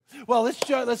Well,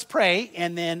 let's pray,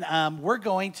 and then we're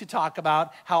going to talk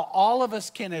about how all of us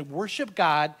can worship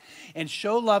God and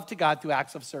show love to God through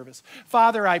acts of service.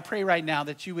 Father, I pray right now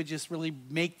that you would just really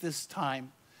make this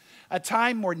time a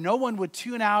time where no one would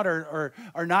tune out or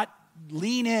not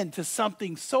lean into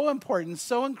something so important,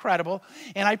 so incredible.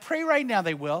 And I pray right now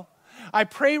they will. I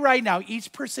pray right now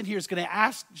each person here is going to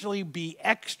actually be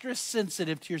extra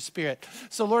sensitive to your spirit.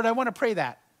 So, Lord, I want to pray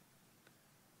that.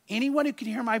 Anyone who can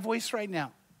hear my voice right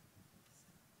now,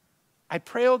 I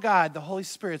pray, oh God, the Holy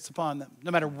Spirit's upon them.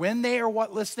 No matter when they are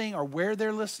listening or where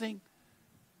they're listening,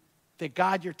 that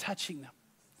God, you're touching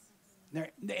them.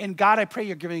 And God, I pray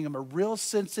you're giving them a real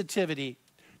sensitivity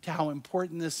to how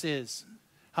important this is,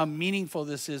 how meaningful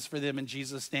this is for them in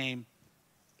Jesus' name.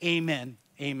 Amen.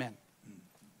 Amen.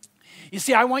 You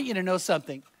see, I want you to know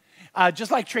something.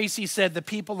 Just like Tracy said, the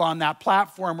people on that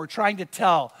platform were trying to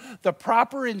tell the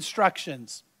proper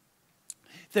instructions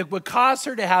that would cause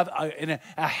her to have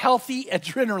a healthy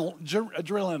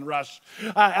adrenaline rush,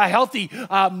 a healthy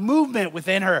movement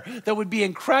within her that would be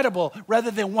incredible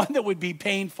rather than one that would be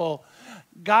painful.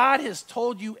 God has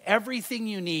told you everything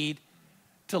you need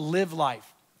to live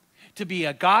life, to be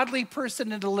a godly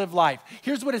person and to live life.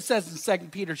 Here's what it says in 2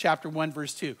 Peter chapter 1,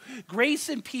 verse 2. Grace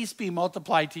and peace be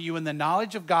multiplied to you in the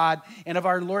knowledge of God and of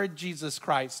our Lord Jesus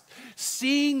Christ,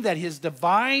 seeing that his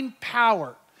divine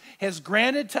power has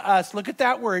granted to us, look at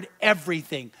that word,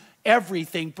 everything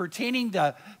pertaining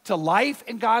to life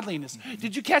and godliness.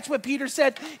 Did you catch what Peter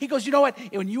said? He goes, you know what?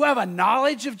 When you have a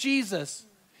knowledge of Jesus,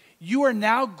 you are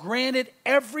now granted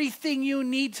everything you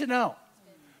need to know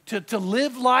to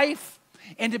live life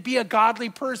and to be a godly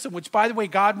person, which, by the way,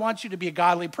 God wants you to be a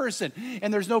godly person.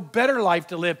 And there's no better life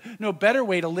to live, no better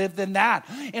way to live than that.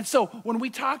 And so when we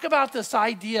talk about this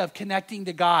idea of connecting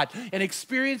to God and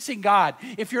experiencing God,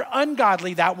 if you're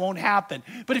ungodly, that won't happen.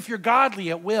 But if you're godly,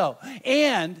 it will.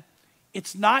 And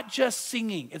it's not just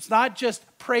singing. It's not just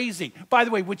praising. By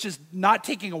the way, which is not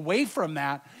taking away from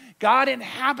that. God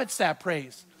inhabits that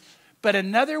praise. But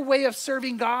another way of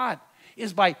serving God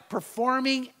is by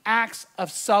performing acts of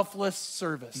selfless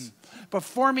service.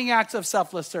 Performing acts of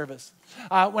selfless service.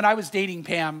 When I was dating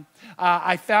Pam,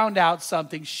 I found out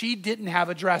something. She didn't have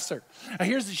a dresser.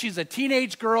 She's a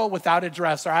teenage girl without a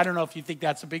dresser. I don't know if you think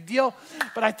that's a big deal,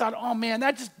 but I thought, oh man,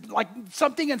 that just like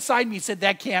something inside me said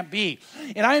that can't be.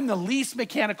 And I am the least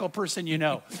mechanical person you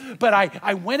know. But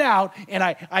I went out and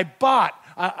I bought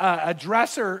a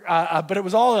dresser, but it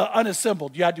was all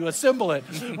unassembled. You had to assemble it,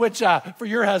 which for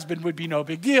your husband would be no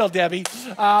big deal, Debbie.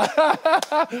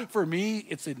 For me,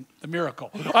 it's the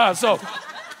miracle.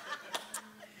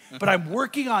 But I'm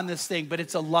working on this thing, but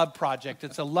it's a love project.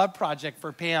 It's a love project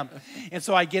for Pam. And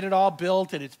so I get it all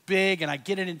built, and it's big, and I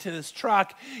get it into this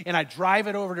truck, and I drive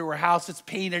it over to her house. It's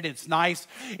painted. It's nice.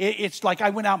 It's like I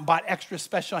went out and bought extra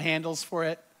special handles for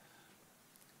it.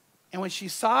 And when she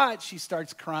saw it, she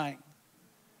starts crying.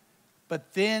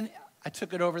 But then I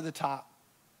took it over the top.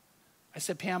 I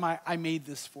said, Pam, I made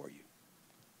this for you.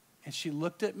 And she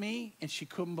looked at me, and she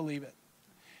couldn't believe it.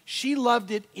 She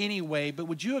loved it anyway, but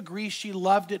would you agree she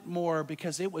loved it more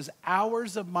because it was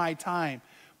hours of my time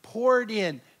poured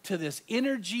in to this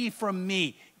energy from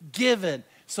me, given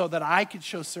so that I could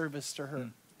show service to her.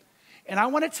 And I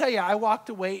want to tell you, I walked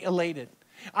away elated.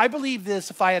 I believe this,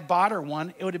 if I had bought her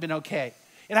one, it would have been okay.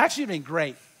 It actually would have been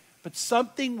great. But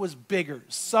something was bigger,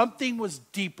 something was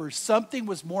deeper, something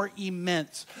was more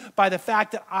immense by the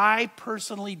fact that I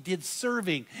personally did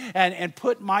serving and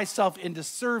put myself into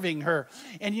serving her.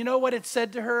 And you know what it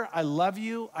said to her? I love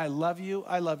you, I love you,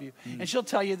 I love you. And she'll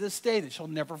tell you this day that she'll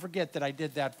never forget that I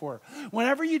did that for her.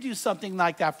 Whenever you do something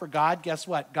like that for God, guess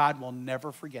what? God will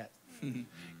never forget.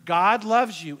 God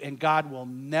loves you and God will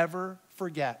never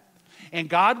forget. And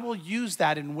God will use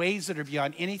that in ways that are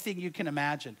beyond anything you can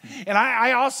imagine. And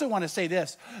I also want to say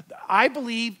this. I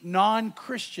believe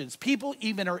non-Christians, people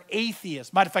even are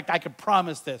atheists. Matter of fact, I could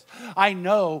promise this. I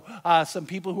know some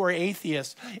people who are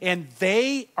atheists, and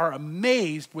they are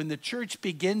amazed when the church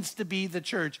begins to be the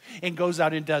church and goes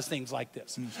out and does things like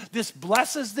this. This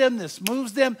blesses them. This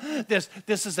moves them.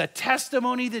 This is a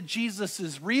testimony that Jesus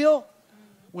is real.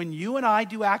 When you and I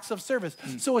do acts of service.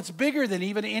 So it's bigger than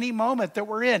even any moment that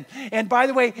we're in. And by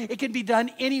the way, it can be done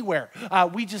anywhere.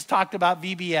 We just talked about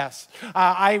VBS.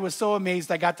 I was so amazed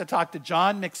I got to talk to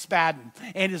John McSpadden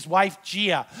and his wife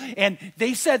Gia. And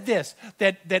they said this,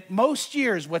 that most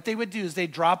years what they would do is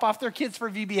they'd drop off their kids for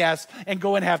VBS and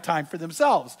go and have time for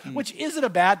themselves, which isn't a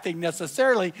bad thing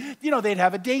necessarily. You know, they'd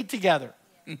have a date together.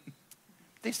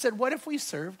 They said, what if we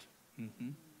served?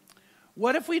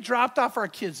 What if we dropped off our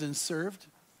kids and served?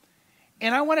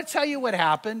 And I want to tell you what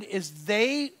happened is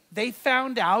they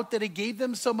found out that it gave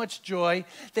them so much joy,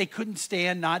 they couldn't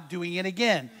stand not doing it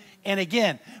again and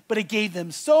again. But it gave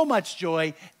them so much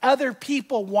joy, other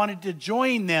people wanted to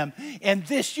join them. And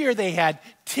this year they had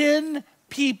 10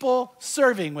 people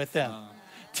serving with them.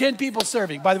 10 people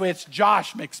serving. By the way, it's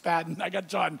Josh McSpadden. I got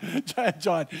John.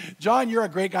 John, you're a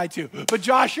great guy too. But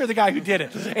Josh, you're the guy who did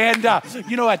it. And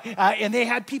you know what? And they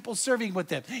had people serving with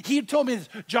them. He told me this.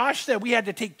 Josh said we had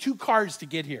to take 2 cars to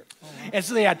get here. And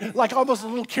so they had like almost a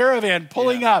little caravan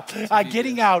pulling up,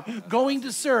 getting out, going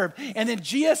to serve. And then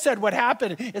Gia said what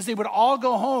happened is they would all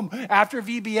go home after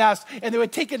VBS and they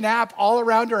would take a nap all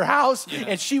around her house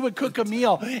and she would cook a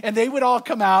meal. And they would all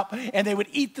come out and they would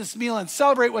eat this meal and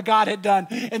celebrate what God had done.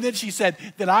 And then she said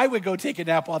that I would go take a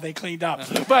nap while they cleaned up.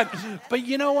 But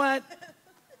you know what?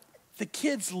 The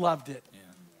kids loved it.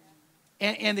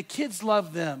 And the kids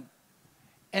loved them.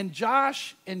 And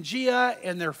Josh and Gia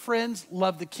and their friends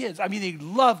loved the kids. I mean, they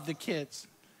loved the kids.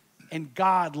 And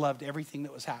God loved everything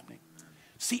that was happening.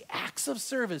 See, acts of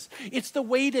service, it's the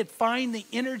way to find the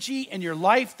energy in your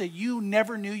life that you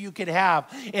never knew you could have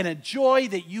and a joy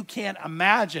that you can't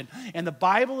imagine. And the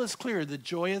Bible is clear, the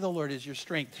joy of the Lord is your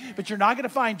strength. But you're not going to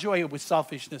find joy with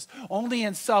selfishness, only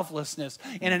in selflessness.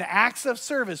 And in acts of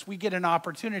service, we get an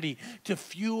opportunity to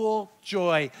fuel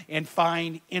joy and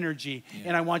find energy.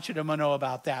 And I want you to know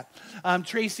about that.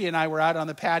 Tracy and I were out on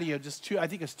the patio I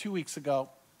think it was 2 weeks ago.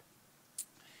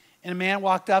 And a man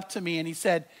walked up to me and he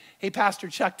said, "Hey, Pastor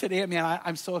Chuck, today, man,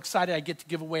 I'm so excited I get to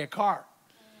give away a car."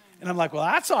 And I'm like, "Well,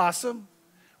 that's awesome."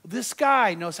 Well, this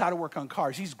guy knows how to work on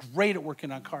cars. He's great at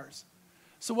working on cars.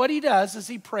 So what he does is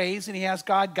he prays and he has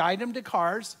God guide him to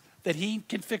cars that he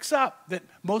can fix up, that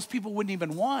most people wouldn't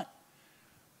even want.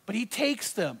 But he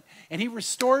takes them and he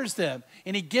restores them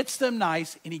and he gets them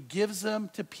nice and he gives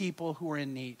them to people who are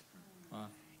in need.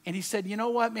 And he said, "You know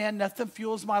what, man, nothing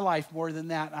fuels my life more than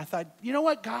that." And I thought, you know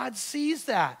what? God sees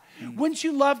that. Wouldn't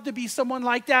you love to be someone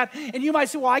like that? And you might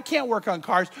say, "Well, I can't work on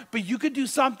cars," but you could do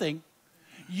something.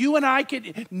 You and I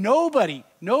could, nobody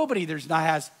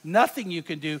has nothing you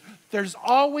can do. There's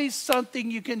always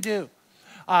something you can do.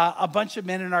 A bunch of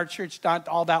men in our church not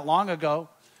all that long ago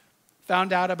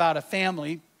found out about a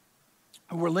family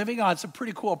who were living on some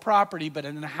pretty cool property, but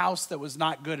in a house that was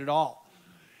not good at all.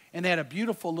 And they had a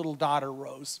beautiful little daughter,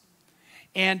 Rose.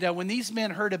 And when these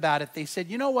men heard about it, they said,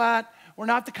 "You know what? We're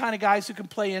not the kind of guys who can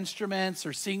play instruments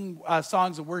or sing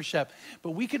songs of worship,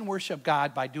 but we can worship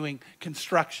God by doing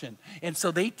construction." And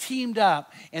so they teamed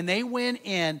up and they went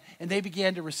in and they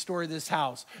began to restore this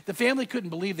house. The family couldn't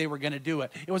believe they were going to do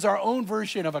it. It was our own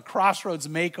version of a Crossroads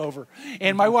makeover.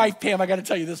 And my wife, Pam, I got to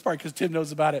tell you this part because Tim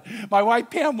knows about it. My wife,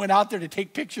 Pam, went out there to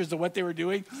take pictures of what they were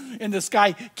doing. And this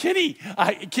guy,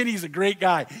 Kenny's a great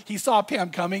guy. He saw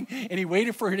Pam coming and he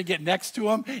waited for her to get next to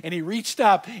him. And he reached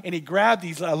up and he grabbed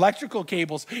these electrical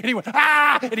cables and he went,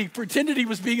 "Ah!" And he pretended he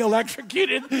was being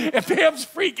electrocuted and Pam's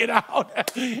freaking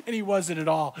out. And he wasn't at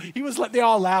all. They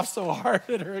all laughed so hard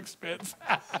at her expense.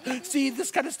 See,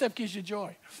 this kind of stuff gives you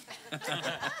joy.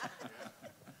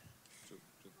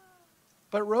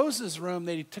 But Rose's room,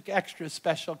 they took extra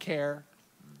special care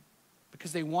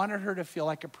because they wanted her to feel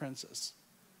like a princess.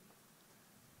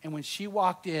 And when she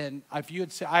walked in, if you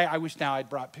had said, I wish now I'd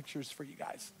brought pictures for you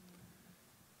guys.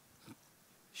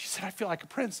 She said, "I feel like a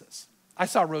princess." I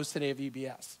saw Rose today at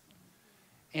VBS.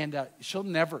 And she'll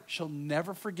never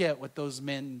forget what those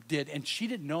men did. And she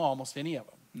didn't know almost any of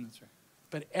them. That's right.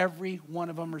 But every one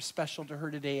of them are special to her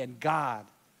today. And God,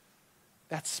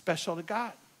 that's special to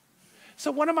God. So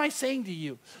what am I saying to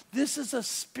you? This is a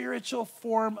spiritual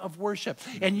form of worship.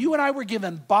 And you and I were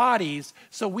given bodies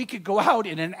so we could go out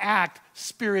and enact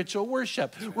spiritual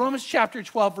worship. Right. Romans chapter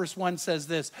 12, verse 1 says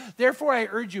this: "Therefore I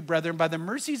urge you, brethren, by the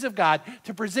mercies of God,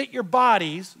 to present your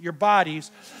bodies,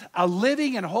 a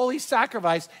living and holy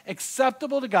sacrifice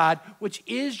acceptable to God, which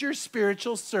is your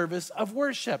spiritual service of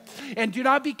worship. And do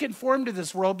not be conformed to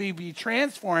this world, but be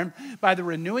transformed by the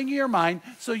renewing of your mind,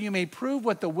 so you may prove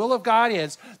what the will of God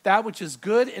is, that which is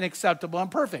good and acceptable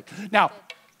and perfect." Now,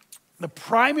 the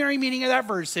primary meaning of that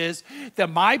verse is that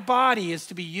my body is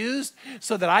to be used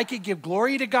so that I can give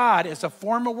glory to God as a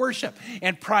form of worship.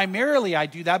 And primarily I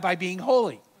do that by being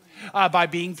holy. By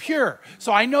being pure.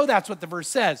 So I know that's what the verse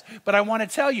says, but I want to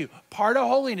tell you, part of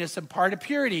holiness and part of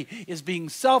purity is being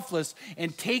selfless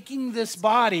and taking this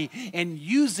body and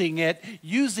using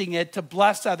it to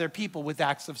bless other people with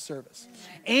acts of service.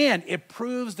 And it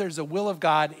proves there's a will of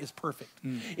God is perfect.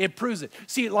 It proves it.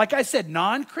 See, like I said,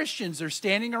 non-Christians are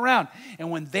standing around, and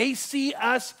when they see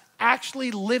us actually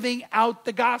living out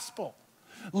the gospel,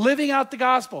 living out the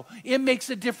gospel. It makes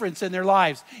a difference in their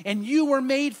lives. And you were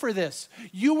made for this.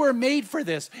 You were made for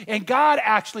this. And God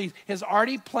actually has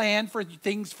already planned for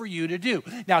things for you to do.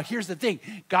 Now, here's the thing.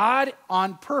 God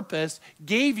on purpose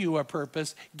gave you a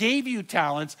purpose, gave you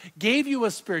talents, gave you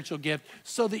a spiritual gift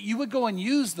so that you would go and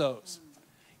use those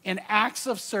in acts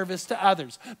of service to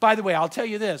others. By the way, I'll tell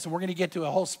you this, and we're going to get to a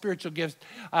whole spiritual gift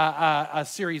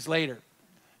series later.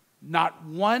 Not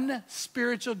one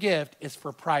spiritual gift is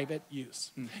for private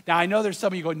use. Now, I know there's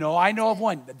some of you go, no, I know of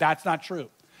one. That's not true.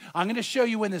 I'm going to show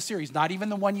you in this series, not even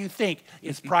the one you think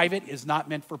is private is not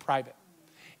meant for private.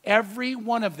 Every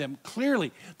one of them,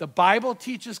 clearly, the Bible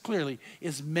teaches clearly,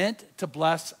 is meant to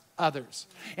bless others.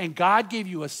 And God gave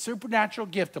you a supernatural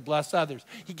gift to bless others.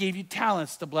 He gave you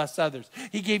talents to bless others.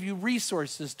 He gave you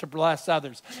resources to bless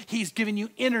others. He's given you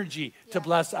energy to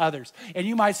bless others. And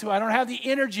you might say, well, I don't have the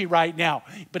energy right now.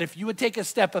 But if you would take a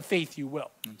step of faith, you will.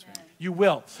 That's right. You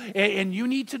will. And you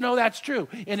need to know that's true.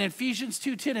 In Ephesians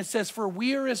 2:10, it says, for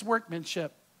we are his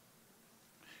workmanship,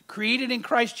 created in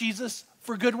Christ Jesus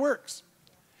for good works.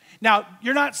 Now,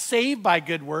 you're not saved by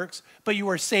good works, but you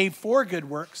are saved for good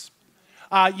works.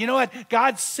 You know what?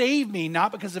 God saved me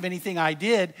not because of anything I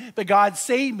did, but God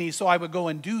saved me so I would go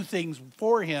and do things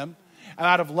for him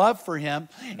out of love for him.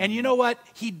 And you know what?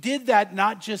 He did that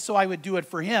not just so I would do it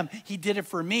for him. He did it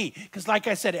for me. Because like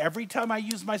I said, every time I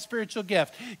use my spiritual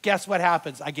gift, guess what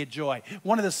happens? I get joy.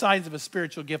 One of the signs of a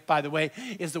spiritual gift, by the way,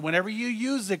 is that whenever you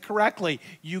use it correctly,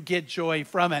 you get joy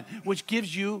from it, which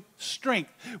gives you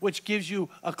strength, which gives you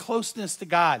a closeness to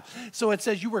God. So it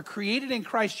says you were created in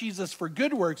Christ Jesus for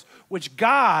good works, which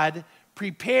God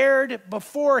prepared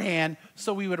beforehand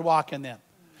so we would walk in them.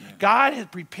 God has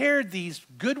prepared these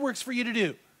good works for you to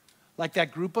do, like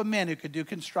that group of men who could do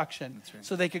construction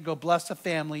so they could go bless a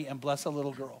family and bless a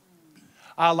little girl.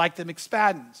 Like the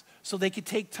McSpaddens, so they could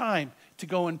take time to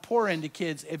go and pour into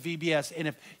kids at VBS. And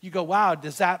if you go, wow,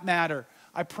 does that matter?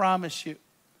 I promise you,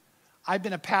 I've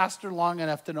been a pastor long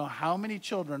enough to know how many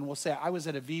children will say, I was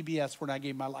at a VBS when I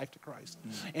gave my life to Christ.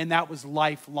 And that was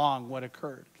lifelong what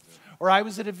occurred. Or I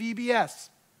was at a VBS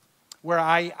where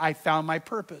I found my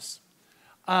purpose.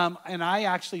 And I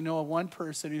actually know of one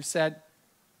person who said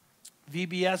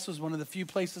VBS was one of the few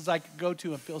places I could go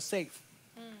to and feel safe.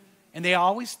 And they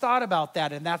always thought about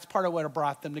that, and that's part of what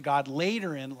brought them to God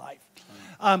later in life.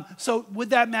 So would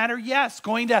that matter? Yes.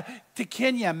 Going to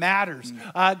Kenya matters.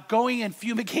 Going and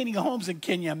fumigating homes in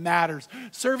Kenya matters.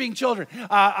 Serving children.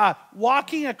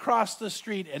 Walking across the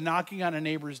street and knocking on a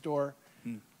neighbor's door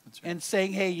and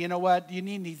saying, hey, you know what? Do you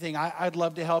need anything? I'd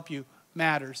love to help you.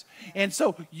 Matters. And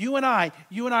so you and I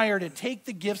are to take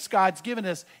the gifts God's given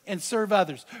us and serve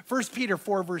others. 1 Peter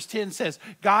 4 verse 10 says,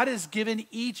 God has given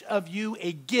each of you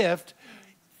a gift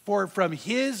from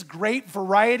his great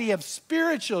variety of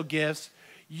spiritual gifts.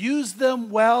 Use them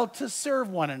well to serve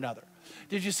one another.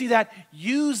 Did you see that?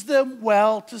 Use them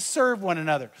well to serve one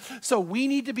another. So we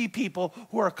need to be people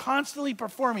who are constantly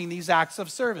performing these acts of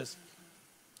service.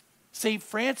 St.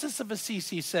 Francis of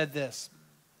Assisi said this,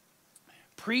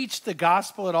 preach the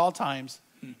gospel at all times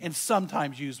and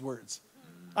sometimes use words.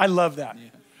 I love that. Yeah.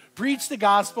 Preach the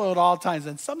gospel at all times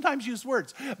and sometimes use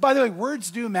words. By the way, words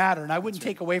do matter, and I wouldn't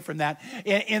take away from that.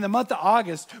 In the month of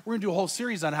August, we're going to do a whole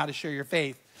series on how to share your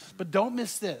faith. But don't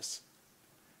miss this.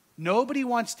 Nobody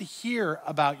wants to hear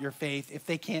about your faith if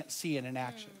they can't see it in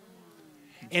action.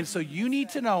 And so you need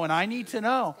to know, and I need to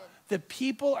know, that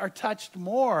people are touched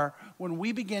more when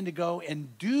we begin to go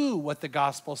and do what the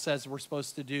gospel says we're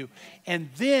supposed to do. And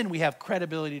then we have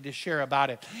credibility to share about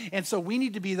it. And so we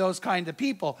need to be those kind of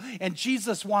people. And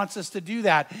Jesus wants us to do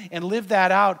that and live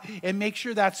that out and make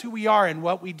sure that's who we are and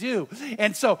what we do.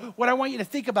 And so what I want you to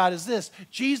think about is this.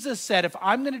 Jesus said, if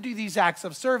I'm going to do these acts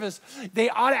of service, they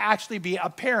ought to actually be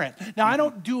apparent. Now, I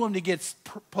don't do them to get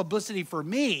publicity for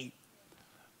me,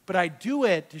 but I do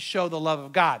it to show the love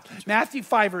of God. Matthew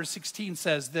 5 verse 16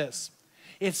 says this.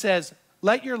 It says,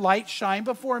 let your light shine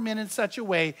before men in such a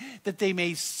way that they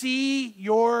may see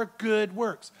your good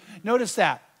works. Notice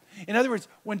that. In other words,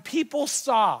 when people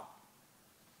saw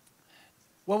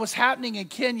what was happening in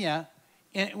Kenya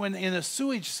in the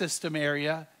sewage system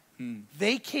area,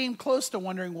 they came close to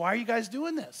wondering, why are you guys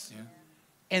doing this? Yeah.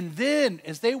 And then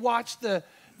as they watched the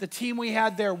team we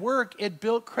had there work, it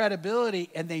built credibility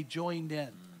and they joined in.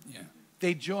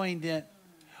 They joined in.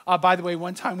 By the way,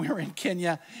 one time we were in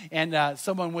Kenya and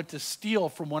someone went to steal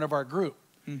from one of our group.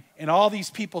 And all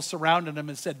these people surrounded him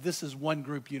and said, this is one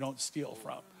group you don't steal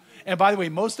from. And by the way,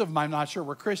 most of them, I'm not sure,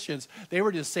 were Christians. They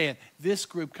were just saying, this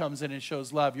group comes in and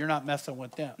shows love. You're not messing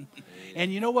with them.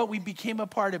 And you know what? We became a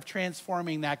part of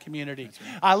transforming that community.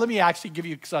 Right. Let me actually give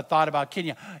you a thought about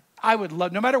Kenya. I would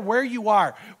love, no matter where you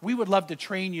are, we would love to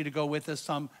train you to go with us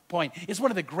some point. It's one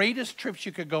of the greatest trips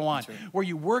you could go on, right, where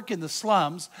you work in the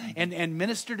slums and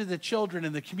minister to the children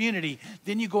in the community.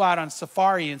 Then you go out on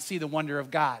safari and see the wonder of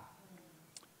God.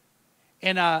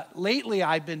 And lately,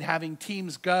 I've been having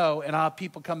teams go, and I'll have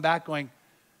people come back going,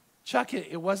 Chuck,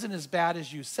 it wasn't as bad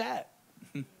as you said.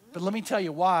 But let me tell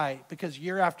you why. Because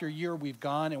year after year, we've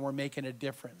gone, and we're making a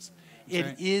difference.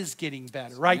 It is getting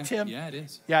better. Right, Tim? Yeah, it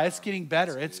is. Yeah, it's getting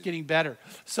better. It's getting better.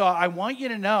 So I want you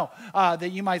to know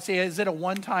that you might say, is it a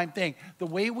one-time thing? The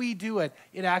way we do it,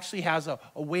 it actually has a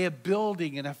way of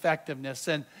building an effectiveness.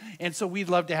 And so we'd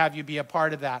love to have you be a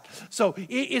part of that. So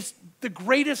it's the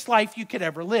greatest life you could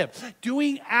ever live.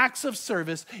 Doing acts of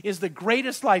service is the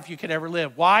greatest life you could ever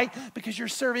live. Why? Because you're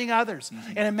serving others.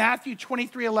 Mm-hmm. And in Matthew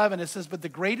 23:11, it says, but the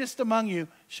greatest among you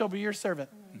shall be your servant.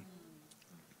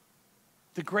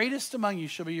 The greatest among you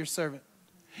shall be your servant.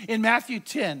 In Matthew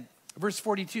 10, verse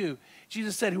 42,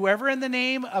 Jesus said, whoever in the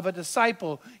name of a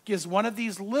disciple gives one of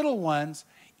these little ones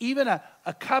even a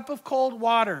cup of cold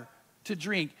water to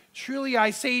drink, truly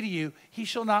I say to you, he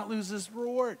shall not lose his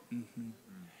reward. Mm-hmm.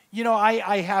 You know,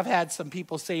 I have had some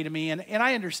people say to me, and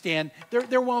I understand,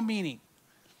 they're well-meaning.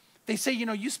 They say, you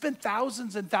know, you spend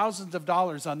thousands and thousands of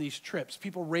dollars on these trips.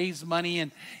 People raise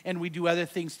money, and we do other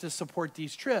things to support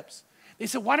these trips. They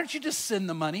said, why don't you just send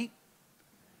the money?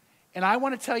 And I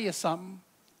want to tell you something,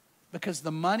 because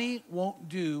the money won't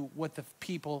do what the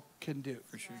people can do.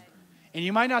 For sure. And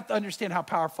you might not understand how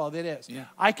powerful that is. Yeah.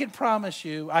 I can promise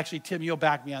you, actually, Tim, you'll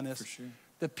back me on this. For sure.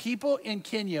 The people in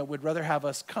Kenya would rather have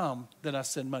us come than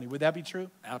us send money. Would that be true?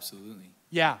 Absolutely.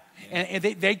 Yeah. And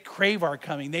they crave our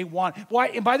coming. They want, why?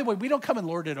 And by the way, we don't come and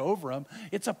lord it over them.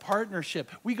 It's a partnership.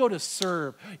 We go to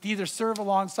serve, to either serve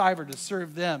alongside or to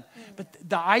serve them. But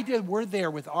the idea we're there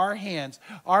with our hands,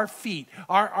 our feet,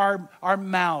 our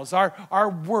mouths, our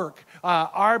work,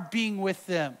 our being with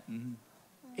them. Mm-hmm.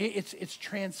 It's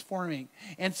transforming.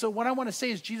 And so what I want to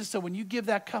say is Jesus said, when you give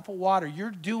that cup of water,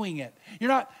 you're doing it. You're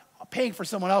not paying for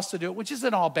someone else to do it, which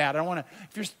isn't all bad. I don't want to,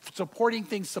 if you're supporting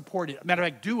things, support it. Matter of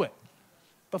fact, do it.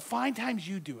 But find times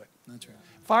you do it. That's right.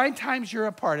 Find times you're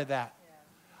a part of that.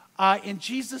 And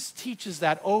Jesus teaches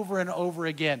that over and over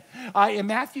again. In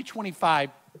Matthew 25,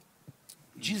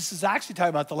 Jesus is actually talking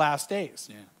about the last days.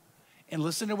 Yeah. And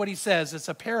listen to what he says. It's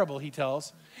a parable he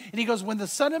tells. And he goes, when the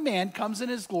Son of Man comes in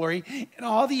his glory and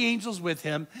all the angels with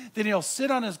him, then he'll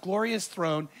sit on his glorious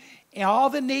throne and all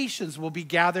the nations will be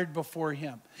gathered before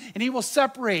him. And he will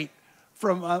separate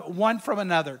from one from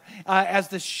another, as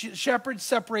the shepherd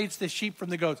separates the sheep from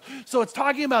the goats. So it's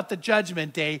talking about the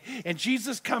judgment day, and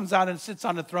Jesus comes out and sits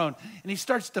on the throne, and he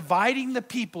starts dividing the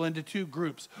people into two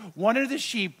groups. One are the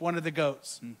sheep, one are the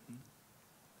goats. Mm-hmm.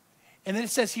 And then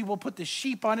it says he will put the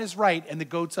sheep on his right and the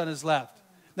goats on his left.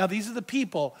 Now these are the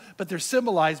people, but they're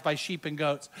symbolized by sheep and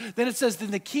goats. Then it says, then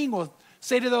the king will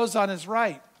say to those on his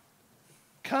right,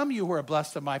 come, you who are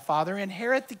blessed of my Father,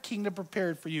 inherit the kingdom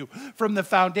prepared for you from the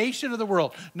foundation of the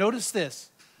world. Notice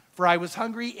this, for I was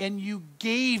hungry and you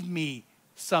gave me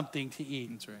something to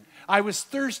eat. That's right. I was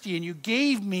thirsty and you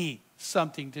gave me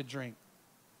something to drink.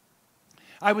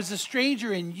 I was a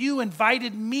stranger and you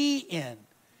invited me in.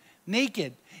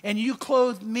 Naked and you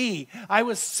clothed me. I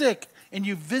was sick and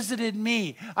you visited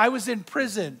me. I was in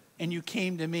prison and you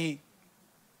came to me.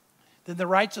 Then the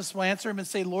righteous will answer him and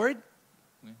say, Lord,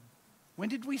 when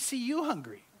did we see you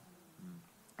hungry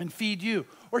and feed you,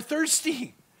 or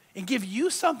thirsty and give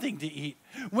you something to eat?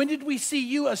 When did we see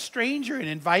you a stranger and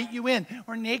invite you in,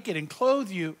 or naked and clothe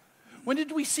you? When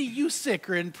did we see you sick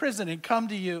or in prison and come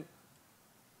to you?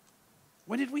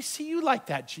 When did we see you like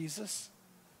that, Jesus?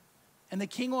 And the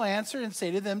king will answer and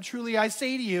say to them, truly I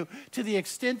say to you, to the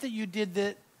extent that you did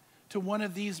that to one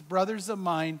of these brothers of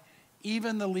mine,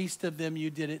 even the least of them, you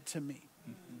did it to me.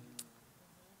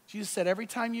 Jesus said, every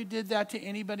time you did that to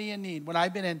anybody in need, when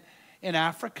I've been in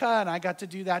Africa and I got to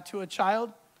do that to a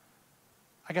child,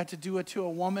 I got to do it to a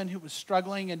woman who was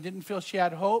struggling and didn't feel she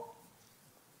had hope,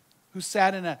 who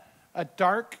sat in a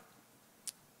dark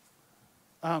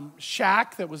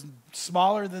shack that was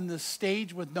smaller than the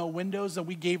stage with no windows, and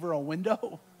we gave her a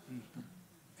window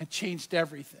and changed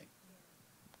everything.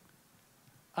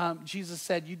 Jesus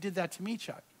said, you did that to me,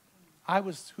 Chuck. I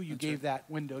was who you gave that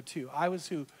window to. I was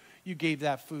who you gave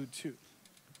that food to.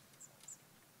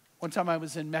 One time I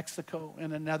was in Mexico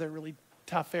in another really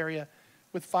tough area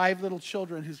with 5 little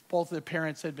children whose both their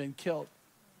parents had been killed.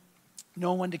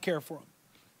 No one to care for them.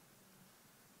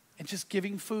 and just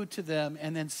giving food to them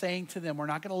and then saying to them, we're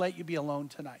not going to let you be alone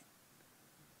tonight.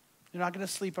 You're not going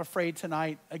to sleep afraid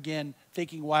tonight, again,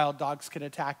 thinking wild dogs can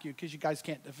attack you because you guys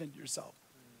can't defend yourself.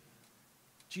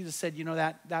 Jesus said, you know,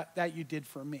 that you did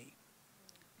for me.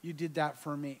 You did that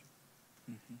for me.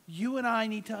 Mm-hmm. You and I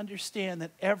need to understand that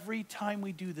every time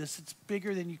we do this, it's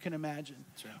bigger than you can imagine.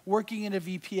 Right. Working in a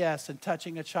VPS and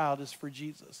touching a child is for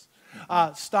Jesus.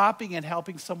 Mm-hmm. Stopping and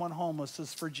helping someone homeless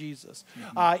is for Jesus.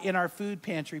 Mm-hmm. In our food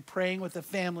pantry, praying with a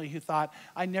family who thought,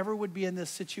 I never would be in this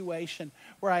situation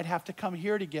where I'd have to come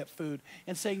here to get food.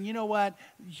 And saying, you know what?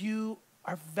 You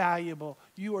are valuable.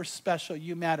 You are special.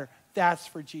 You matter. That's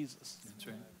for Jesus. That's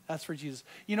right. That's for Jesus.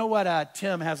 You know what?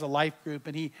 Tim has a life group,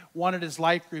 and he wanted his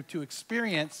life group to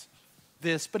experience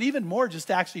this, but even more just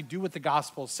to actually do what the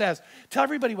gospel says. Tell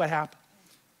everybody what happened.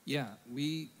 Yeah,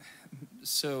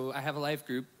 so I have a life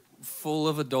group full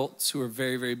of adults who are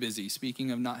very, very busy,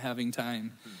 speaking of not having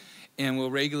time. And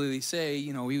we'll regularly say,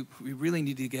 you know, we really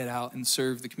need to get out and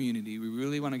serve the community. We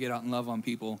really want to get out and love on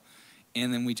people.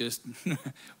 And then we just,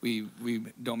 we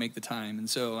don't make the time. And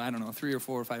so, I don't know, 3 or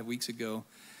 4 or 5 weeks ago,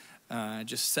 I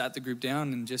just sat the group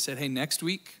down and just said, hey, next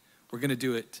week, we're going to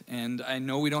do it. And I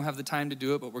know we don't have the time to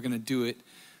do it, but we're going to do it.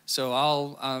 So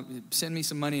I'll send me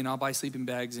some money and I'll buy sleeping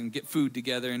bags and get food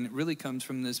together. And it really comes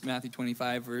from this Matthew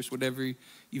 25 verse, whatever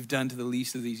you've done to the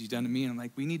least of these, you've done to me. And I'm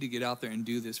like, we need to get out there and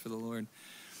do this for the Lord.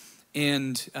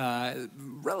 And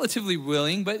relatively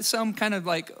willing, but some kind of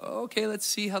like, okay, let's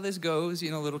see how this goes.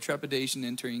 You know, a little trepidation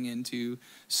entering into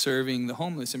serving the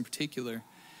homeless in particular.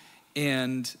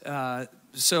 And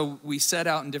so we set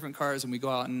out in different cars and we go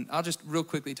out, and I'll just real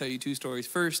quickly tell you 2 stories.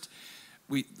 First,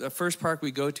 the first park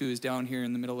we go to is down here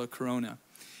in the middle of Corona,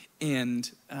 and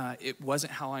it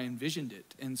wasn't how I envisioned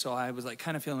it. And so I was like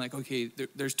kind of feeling like, okay,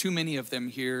 there's too many of them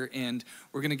here, and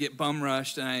we're gonna get bum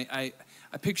rushed. And I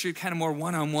pictured kind of more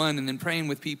one-on-one and then praying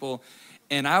with people,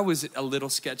 and I was a little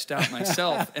sketched out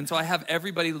myself. And so I have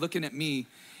everybody looking at me,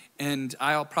 and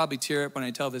I'll probably tear up when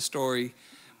I tell this story.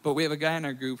 But we have a guy in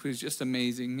our group who's just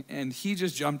amazing, and he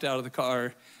just jumped out of the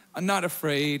car. I'm not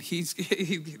afraid. He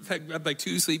had like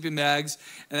 2 sleeping bags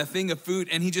and a thing of food,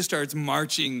 and he just starts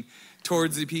marching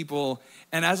towards the people.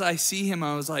 And as I see him,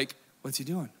 I was like, what's he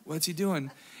doing? What's he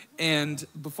doing? And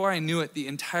before I knew it, the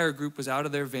entire group was out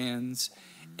of their vans,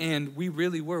 and we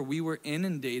really were. We were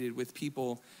inundated with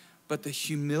people, but the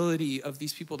humility of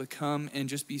these people to come and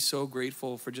just be so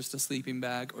grateful for just a sleeping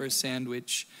bag or a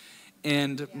sandwich.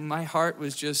 And my heart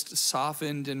was just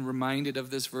softened and reminded of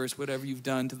this verse, whatever you've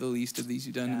done to the least of these,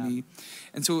 you've done to me.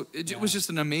 And so it was just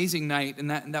an amazing night in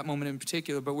that moment in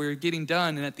particular. But we were getting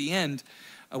done, and at the end,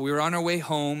 we were on our way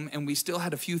home, and we still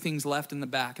had a few things left in the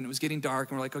back, and it was getting dark,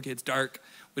 and we're like, okay, it's dark.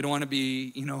 We don't want to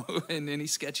be, you know, in any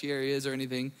sketchy areas or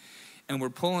anything. And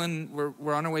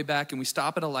we're on our way back, and we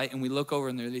stop at a light, and we look over,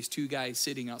 and there are these 2 guys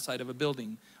sitting outside of a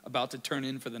building about to turn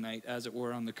in for the night, as it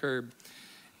were, on the curb.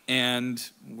 And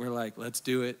we're like, let's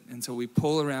do it. And so we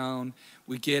pull around,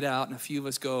 we get out, and a few of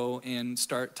us go and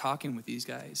start talking with these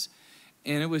guys.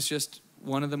 And it was just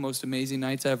one of the most amazing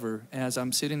nights ever, as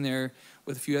I'm sitting there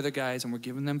with a few other guys, and we're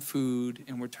giving them food,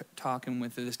 and we're talking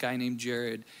with this guy named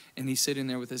Jared, and he's sitting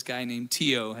there with this guy named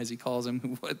Tio, as he calls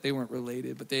him. They weren't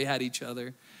related, but they had each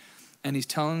other. And he's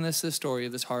telling us the story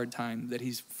of this hard time that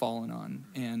he's fallen on.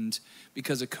 And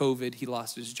because of COVID, he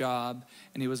lost his job,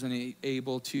 and he wasn't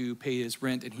able to pay his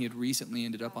rent, and he had recently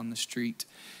ended up on the street.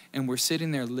 And we're sitting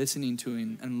there listening to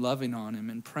him and loving on him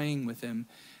and praying with him.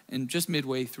 And just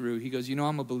midway through, he goes, you know,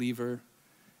 I'm a believer.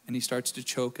 And he starts to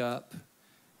choke up.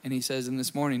 And he says, and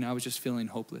this morning, I was just feeling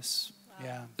hopeless. Wow.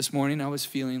 Yeah. This morning, I was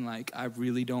feeling like I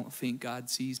really don't think God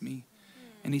sees me.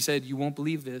 And he said, you won't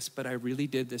believe this, but I really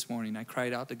did this morning. I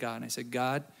cried out to God, and I said,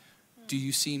 God, do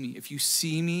you see me? If you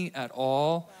see me at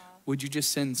all, would you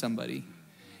just send somebody?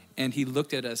 And he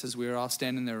looked at us as we were all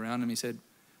standing there around him. He said,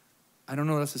 I don't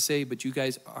know what else to say, but you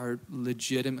guys are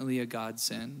legitimately a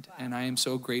godsend, and I am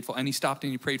so grateful. And he stopped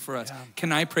and he prayed for us. Yeah.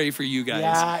 Can I pray for you guys?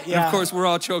 Yeah. And of course, we're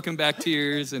all choking back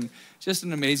tears, and just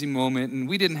an amazing moment. And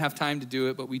we didn't have time to do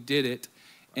it, but we did it,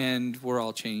 and we're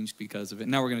all changed because of it.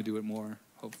 Now we're going to do it more,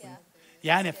 hopefully.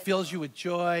 Yeah, and it fills you with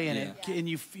joy, and and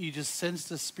you just sense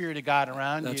the Spirit of God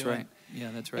around you. That's right.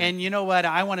 Yeah, that's right. And you know what?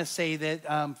 I want to say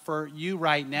that for you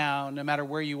right now, no matter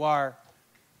where you are,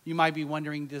 you might be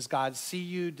wondering, does God see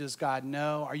you? Does God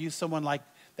know? Are you someone like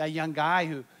that young guy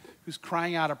who's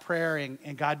crying out a prayer,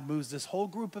 and God moves this whole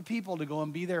group of people to go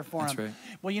and be there for him? That's right.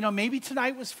 Well, you know, maybe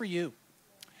tonight was for you.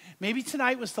 Maybe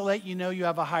tonight was to let you know you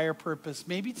have a higher purpose.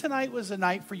 Maybe tonight was a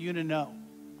night for you to know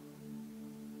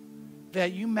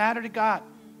that you matter to God.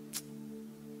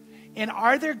 And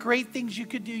are there great things you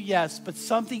could do? Yes, but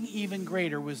something even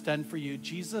greater was done for you.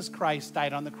 Jesus Christ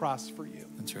died on the cross for you.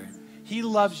 That's right. He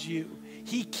loves you.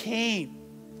 He came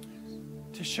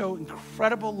to show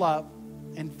incredible love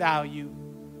and value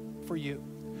for you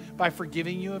by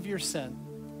forgiving you of your sin,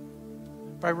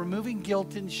 by removing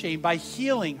guilt and shame, by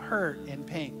healing hurt and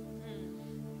pain.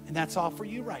 And that's all for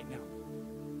you right now.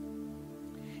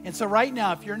 And so right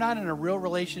now, if you're not in a real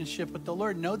relationship with the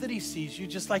Lord, know that he sees you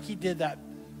just like he did that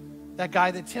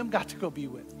guy that Tim got to go be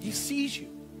with. He sees you.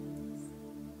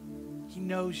 He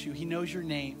knows you. He knows your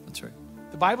name. That's right.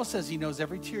 The Bible says he knows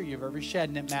every tear you've ever shed,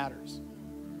 and it matters.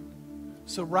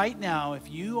 So right now, if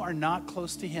you are not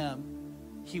close to him,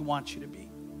 he wants you to be.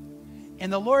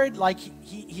 And the Lord, like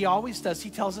he always does, he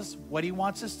tells us what he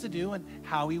wants us to do and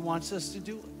how he wants us to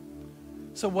do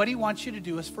it. So what he wants you to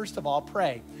do is, first of all,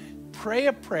 pray. Pray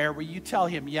a prayer where you tell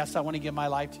him, yes, I want to give my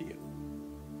life to you.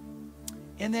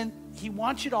 And then he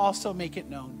wants you to also make it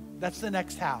known. That's the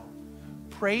next how.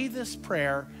 Pray this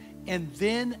prayer and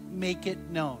then make it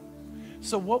known.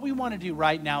 So what we want to do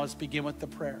right now is begin with the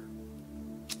prayer.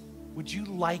 Would you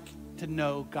like to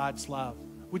know God's love?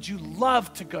 Would you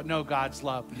love to know God's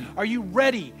love? Are you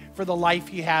ready for the life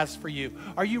he has for you?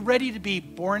 Are you ready to be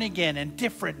born again and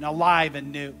different and alive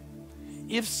and new?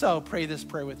 If so, pray this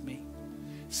prayer with me.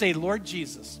 Say, Lord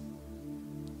Jesus,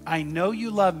 I know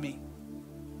you love me.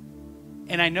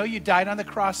 And I know you died on the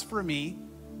cross for me.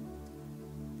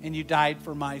 And you died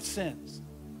for my sins.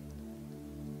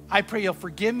 I pray you'll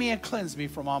forgive me and cleanse me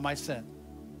from all my sin.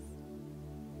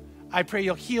 I pray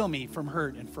you'll heal me from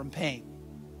hurt and from pain.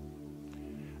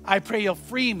 I pray you'll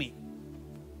free me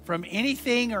from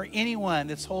anything or anyone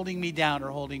that's holding me down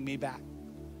or holding me back.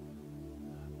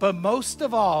 But most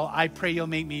of all, I pray you'll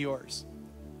make me yours.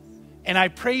 And I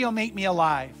pray you'll make me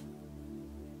alive.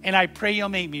 And I pray you'll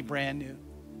make me brand new.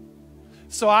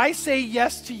 So I say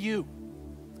yes to you.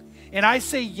 And I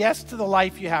say yes to the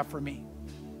life you have for me.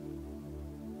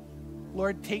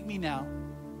 Lord, take me now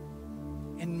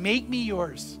and make me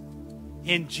yours.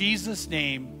 In Jesus'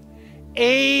 name,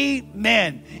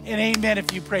 amen. And amen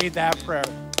if you prayed that prayer.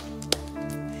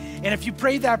 And if you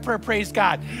prayed that prayer, praise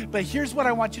God. But here's what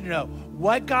I want you to know.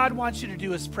 What God wants you to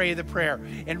do is pray the prayer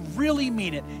and really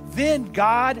mean it. Then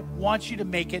God wants you to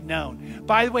make it known.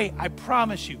 By the way, I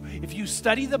promise you, if you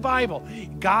study the Bible,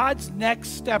 God's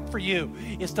next step for you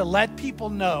is to let people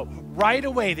know right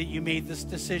away that you made this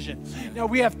decision. Now,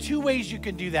 we have two ways you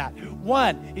can do that.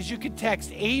 One is you can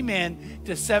text amen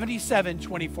to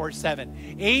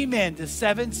 77247. Amen to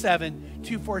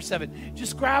 77247.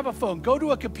 Just grab a phone, go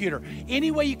to a computer. Any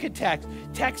way you can text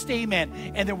amen.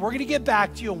 And then we're going to get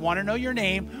back to you and want to know your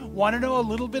name, want to know a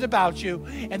little bit about you,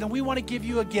 and then we want to give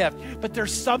you a gift. But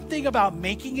there's something about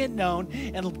making it known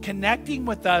and connecting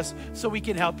with us so we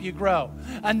can help you grow.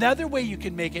 Another way you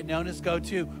can make it known is go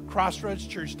to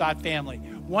crossroadschurch.family.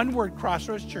 One word,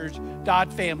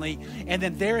 crossroadschurch.family. And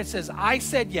then there it says, I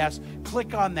said yes.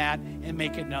 Click on that and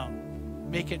make it known.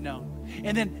 Make it known.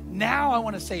 And then now I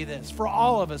want to say this. For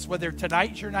all of us, whether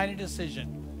tonight's your night of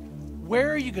decision,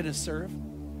 where are you going to serve?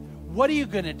 What are you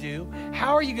going to do?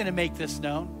 How are you going to make this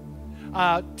known?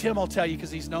 Tim will tell you,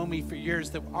 because he's known me for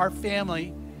years, that our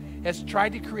family has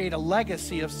tried to create a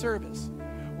legacy of service.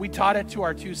 We taught it to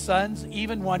our two sons,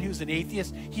 even one who's an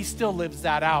atheist. He still lives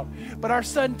that out. But our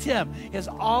son, Tim, has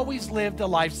always lived a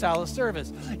lifestyle of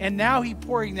service. And now he's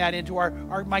pouring that into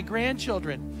my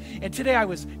grandchildren. And today I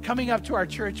was coming up to our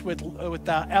church with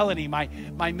Eleni,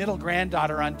 my middle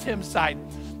granddaughter on Tim's side.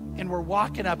 And we're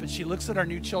walking up, and she looks at our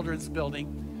new children's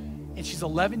building. And she's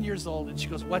 11 years old. And she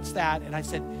goes, what's that? And I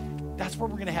said, that's where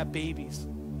we're going to have babies.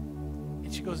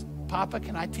 And she goes, Papa,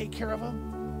 can I take care of them?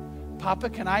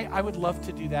 Papa, can I would love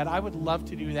to do that. I would love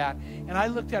to do that. And I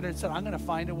looked at her and said, I'm going to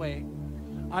find a way.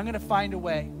 I'm going to find a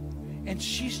way. And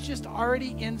she's just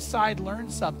already inside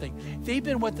learned something. They've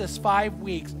been with us 5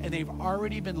 weeks, and they've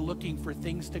already been looking for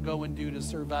things to go and do to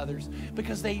serve others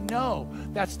because they know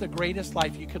that's the greatest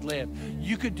life you could live.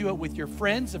 You could do it with your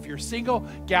friends. If you're single,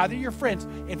 gather your friends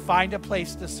and find a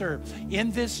place to serve.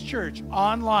 In this church,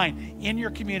 online, in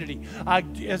your community.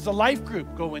 As a life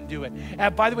group, go and do it.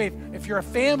 By the way, if you're a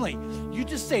family, you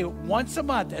just say once a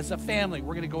month as a family,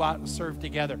 we're going to go out and serve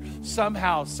together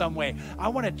somehow, some way. I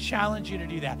want to challenge you to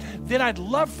do that. Then I'd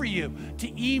love for you to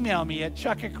email me at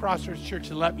Chuck@CrossroadsChurch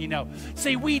and let me know.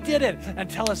 Say, we did it, and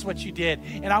tell us what you did.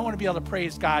 And I want to be able to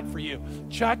praise God for you.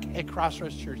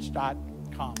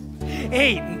 Chuck@CrossroadsChurch.com.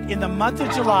 Hey, in the month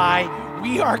of July,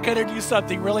 we are going to do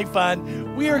something really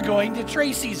fun. We are going to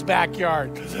Tracy's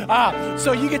backyard.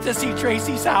 So you get to see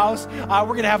Tracy's house. We're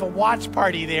going to have a watch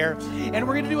party there, and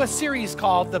we're going to do a series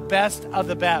called The Best of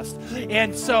the Best.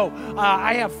 And so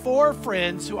I have 4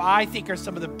 friends who I think are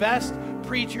some of the best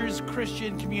preachers,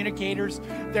 Christian communicators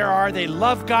there are. They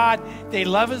love God. They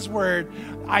love His Word.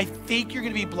 I think you're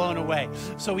going to be blown away.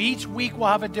 So each week we'll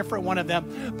have a different one of them,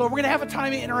 but we're going to have a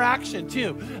time of interaction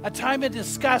too, a time of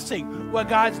discussing what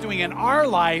God's doing in our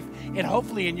life and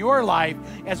hopefully in your life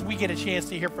as we get a chance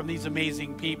to hear from these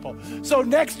amazing people. So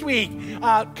next week,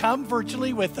 come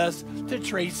virtually with us to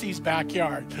Tracy's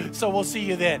backyard. So we'll see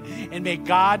you then, and may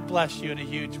God bless you in a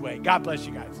huge way. God bless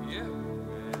you guys. Yeah.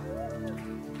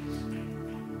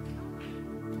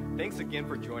 Thanks again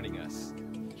for joining us.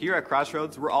 Here at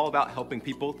Crossroads, we're all about helping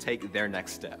people take their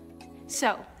next step.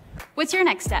 So, what's your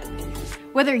next step?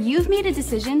 Whether you've made a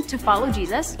decision to follow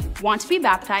Jesus, want to be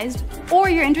baptized, or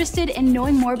you're interested in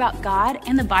knowing more about God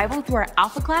and the Bible through our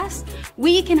Alpha class,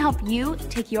 we can help you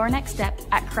take your next step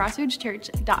at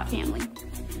crossroadschurch.family.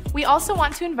 We also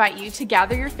want to invite you to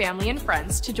gather your family and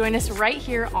friends to join us right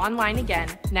here online again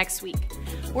next week.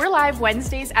 We're live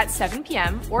Wednesdays at 7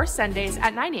 p.m. or Sundays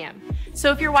at 9 a.m. So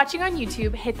if you're watching on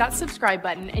YouTube, hit that subscribe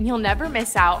button and you'll never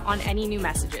miss out on any new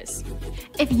messages.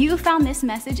 If you found this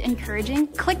message encouraging,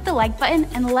 click the like button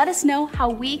and let us know how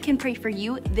we can pray for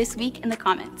you this week in the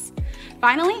comments.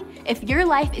 Finally, if your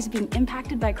life is being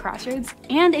impacted by Crossroads,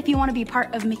 and if you want to be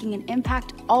part of making an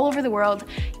impact all over the world,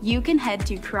 you can head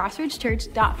to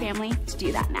crossroadschurch.family to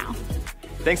do that now.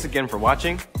 Thanks again for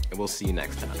watching, and we'll see you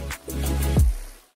next time.